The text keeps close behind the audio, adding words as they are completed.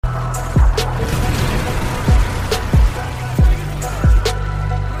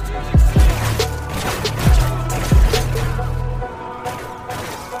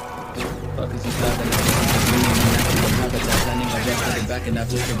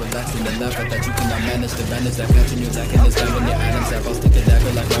just to relax and then laugh at that you cannot manage to manage that catching you lacking is when your atoms have. I'll stick a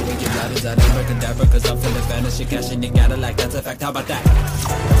dagger like right when your bladders out of cadaver, cause I'm feeling vanish. You're cashing, you gotta like, that's a fact, how about that?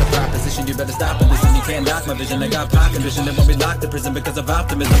 That's a proposition, you better stop and listen. You can't knock my vision, I got pocket vision. It won't be locked in prison because of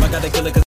optimism. I gotta kill it cause